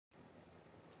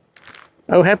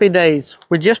Oh, happy days.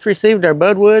 We just received our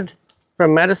budwood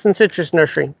from Madison Citrus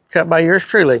Nursery, cut by yours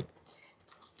truly.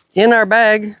 In our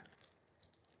bag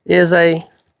is a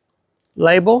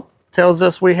label, tells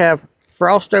us we have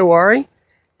Frost Owari.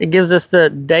 It gives us the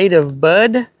date of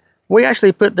bud. We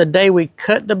actually put the day we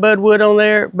cut the budwood on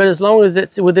there, but as long as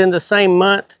it's within the same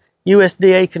month,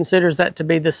 USDA considers that to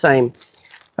be the same.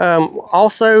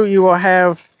 Also, you will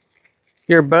have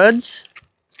your buds,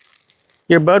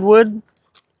 your budwood.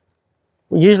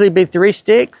 Usually be 3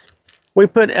 sticks. We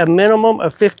put a minimum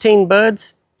of 15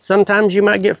 buds. Sometimes you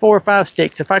might get 4 or 5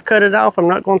 sticks. If I cut it off, I'm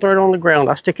not going to throw it on the ground.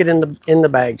 I'll stick it in the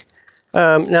bag.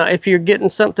 Now, if you're getting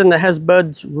something that has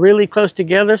buds really close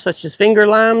together, such as finger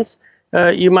limes,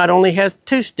 you might only have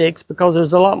 2 sticks because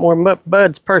there's a lot more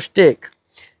buds per stick.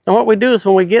 And what we do is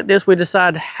when we get this, we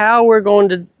decide how we're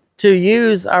going to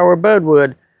use our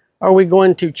budwood. Are we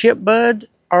going to chip bud?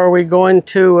 Are we going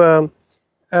to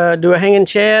do a hanging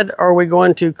chad? Are we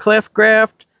going to cleft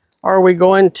graft? Are we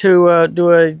going to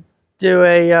do a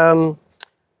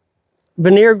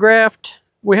veneer graft?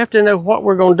 We have to know what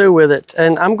we're going to do with it.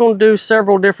 And I'm going to do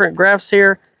several different grafts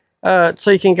here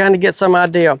so you can kind of get some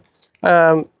idea.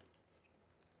 I'm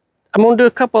going to do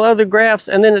a couple other grafts,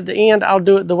 and then at the end I'll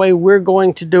do it the way we're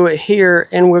going to do it here,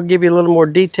 and we'll give you a little more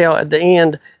detail at the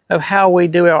end of how we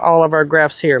do all of our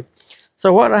grafts here.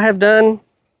 So what I have done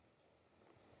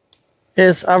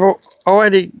is I've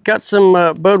already got some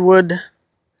budwood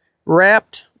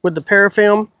wrapped with the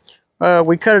parafilm.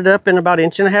 We cut it up in about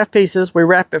 1.5 inch pieces. We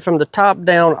wrap it from the top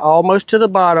down almost to the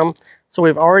bottom. So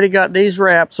we've already got these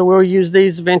wrapped, so we'll use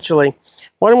these eventually.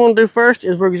 What I'm going to do first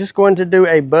is we're just going to do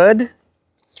a bud.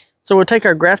 So we'll take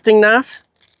our grafting knife.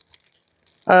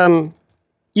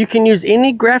 You can use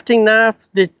any grafting knife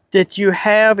that you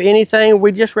have, anything.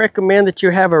 We just recommend that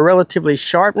you have a relatively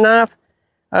sharp knife.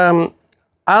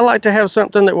 I like to have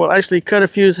something that will actually cut a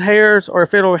few hairs, or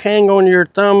if it'll hang on your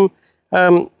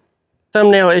thumbnail,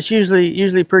 it's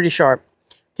usually pretty sharp.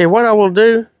 Okay, what I will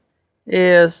do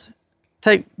is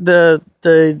take the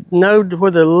node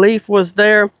where the leaf was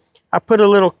there. I put a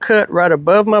little cut right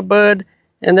above my bud,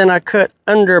 and then I cut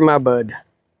under my bud.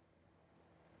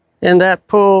 And that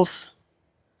pulls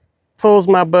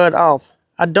my bud off.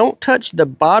 I don't touch the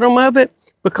bottom of it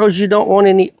because you don't want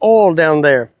any oil down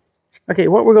there. Okay,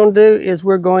 what we're going to do is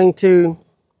we're going to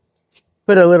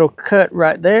put a little cut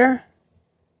right there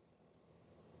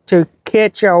to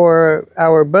catch our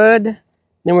bud.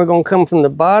 Then we're going to come from the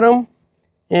bottom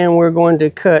and we're going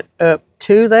to cut up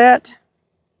to that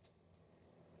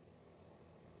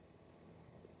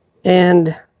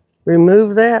and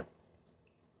remove that.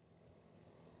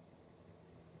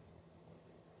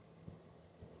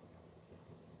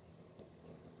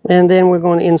 And then we're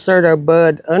going to insert our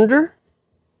bud under.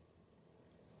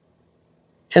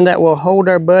 And that will hold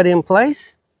our bud in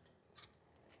place.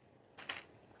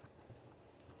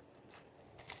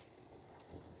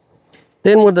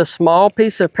 Then with a small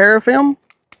piece of parafilm,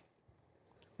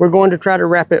 we're going to try to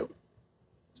wrap it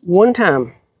one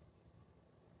time.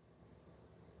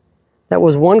 That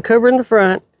was one cover in the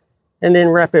front, and then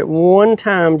wrap it one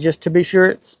time just to be sure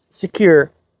it's secure.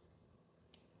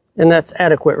 And that's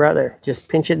adequate right there. Just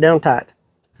pinch it down tight.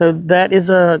 So that is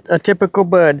a typical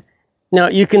bud. Now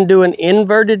you can do an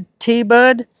inverted T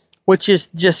bud, which is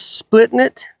just splitting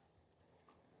it.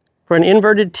 For an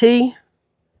inverted T,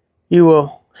 you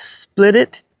will split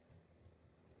it,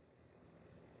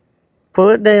 pull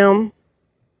it down,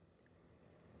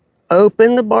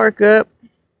 open the bark up,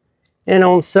 and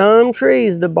on some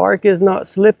trees the bark is not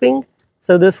slipping,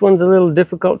 so this one's a little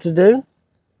difficult to do.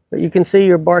 But you can see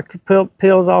your bark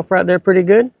peels off right there pretty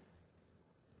good.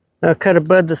 Now cut a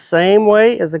bud the same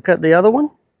way as I cut the other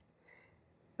one.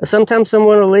 Sometimes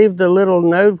someone will leave the little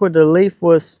node where the leaf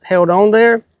was held on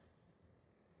there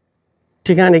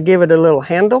to kind of give it a little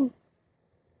handle.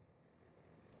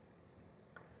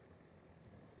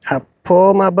 I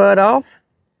pull my bud off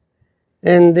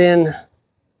and then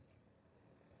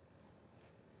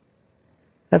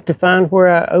have to find where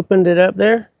I opened it up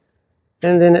there,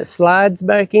 and then it slides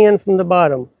back in from the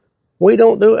bottom. We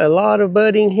don't do a lot of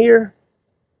budding here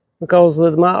because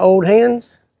with my old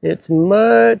hands, it's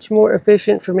much more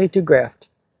efficient for me to graft.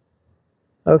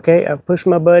 Okay, I've pushed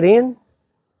my bud in.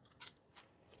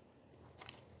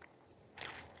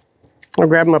 I'll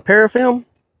grab my parafilm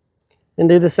and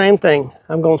do the same thing.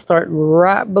 I'm going to start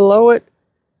right below it,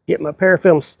 get my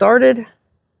parafilm started,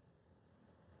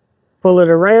 pull it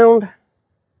around,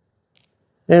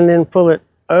 and then pull it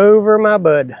over my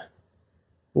bud.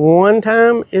 One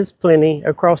time is plenty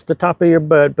across the top of your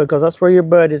bud because that's where your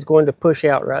bud is going to push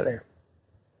out right there.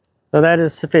 So that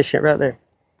is sufficient right there.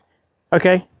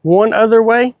 Okay, one other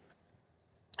way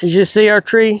As you see our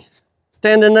tree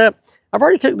standing up, I've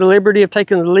already took the liberty of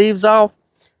taking the leaves off.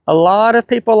 A lot of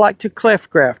people like to cleft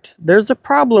graft. There's a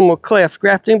problem with cleft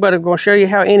grafting, but I'm going to show you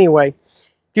how anyway.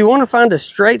 If you want to find a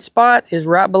straight spot, is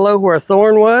right below where a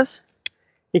thorn was.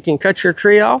 You can cut your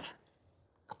tree off.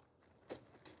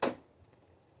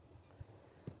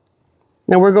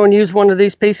 Now we're going to use one of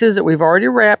these pieces that we've already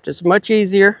wrapped. It's much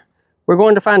easier. We're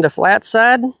going to find a flat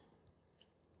side, and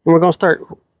we're going to start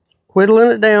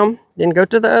whittling it down, then go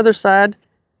to the other side,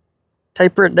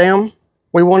 taper it down.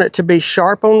 We want it to be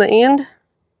sharp on the end.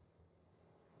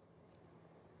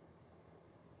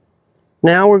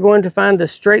 Now we're going to find the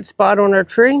straight spot on our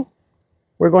tree.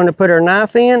 We're going to put our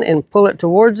knife in and pull it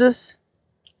towards us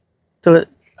till it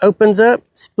opens up,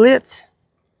 splits.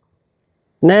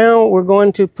 Now we're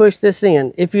going to push this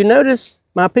in. If you notice,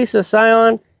 my piece of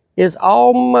scion is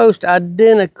almost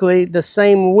identically the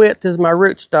same width as my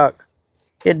rootstock.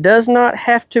 It does not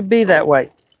have to be that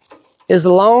way. As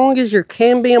long as your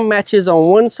cambium matches on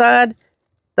one side,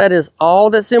 that is all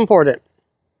that's important.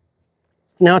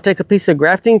 Now take a piece of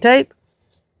grafting tape.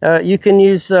 You can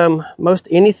use most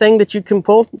anything that you can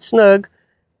pull snug.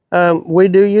 We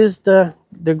do use the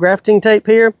grafting tape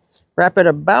here. Wrap it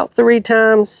about 3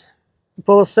 times.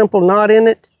 Pull a simple knot in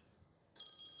it.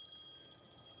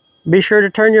 Be sure to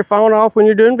turn your phone off when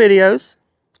you're doing videos.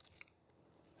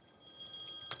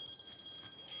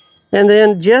 And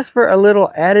then just for a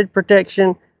little added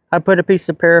protection, I put a piece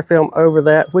of parafilm over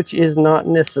that, which is not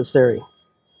necessary.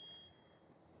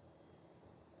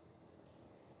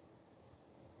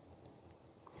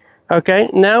 Okay,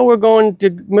 now we're going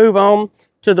to move on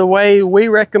to the way we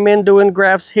recommend doing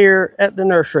grafts here at the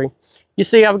nursery. You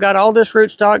see, I've got all this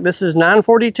rootstock. This is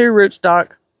 942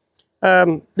 rootstock.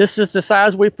 This is the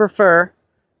size we prefer.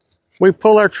 We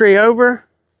pull our tree over,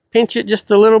 pinch it just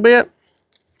a little bit.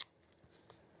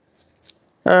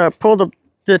 Pull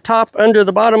the top under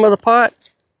the bottom of the pot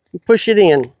and push it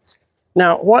in.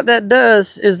 Now, what that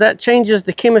does is that changes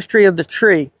the chemistry of the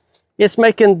tree. It's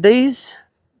making these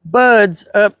buds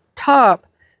up top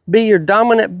be your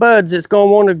dominant buds that's going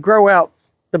to want to grow out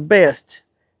the best.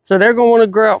 So they're going to want to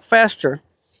grow out faster.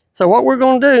 So what we're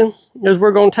going to do is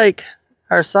we're going to take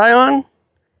our scion,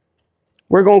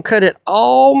 we're going to cut it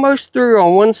almost through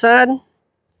on one side,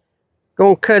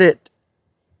 going to cut it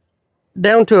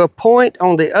down to a point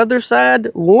on the other side.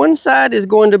 One side is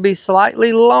going to be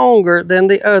slightly longer than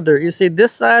the other. You see,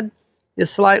 this side is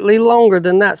slightly longer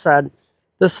than that side.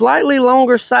 The slightly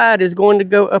longer side is going to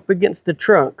go up against the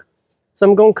trunk. So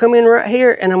I'm going to come in right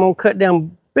here and I'm going to cut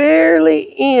down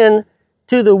barely in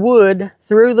to the wood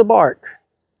through the bark.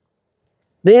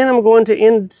 Then I'm going to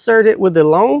insert it with the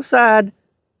long side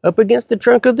up against the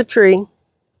trunk of the tree.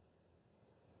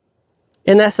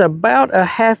 And that's about a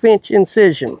 1/2 inch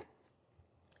incision.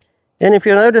 And if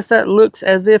you notice, that looks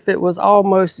as if it was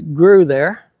almost grew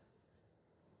there.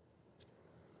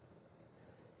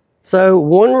 So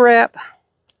one wrap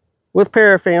with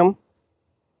parafilm,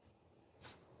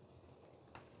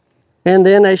 and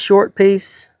then a short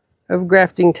piece of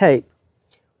grafting tape.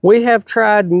 We have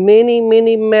tried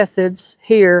many methods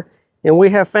here, and we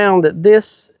have found that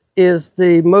this is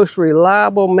the most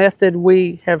reliable method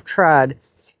we have tried.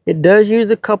 It does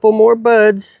use a couple more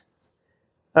buds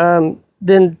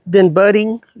than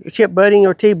budding, chip budding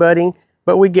or tea budding,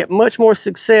 but we get much more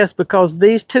success because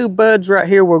these 2 buds right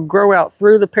here will grow out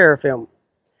through the parafilm.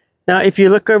 Now, if you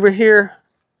look over here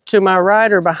to my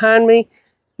right or behind me,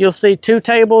 you'll see 2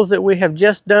 tables that we have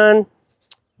just done.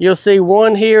 You'll see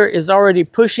one here is already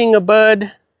pushing a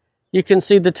bud. You can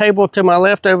see the table to my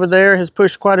left over there has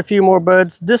pushed quite a few more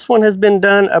buds. This one has been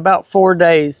done about 4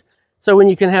 days. So when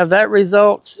you can have that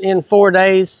results in 4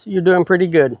 days, you're doing pretty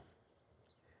good.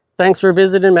 Thanks for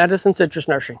visiting Madison Citrus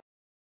Nursery.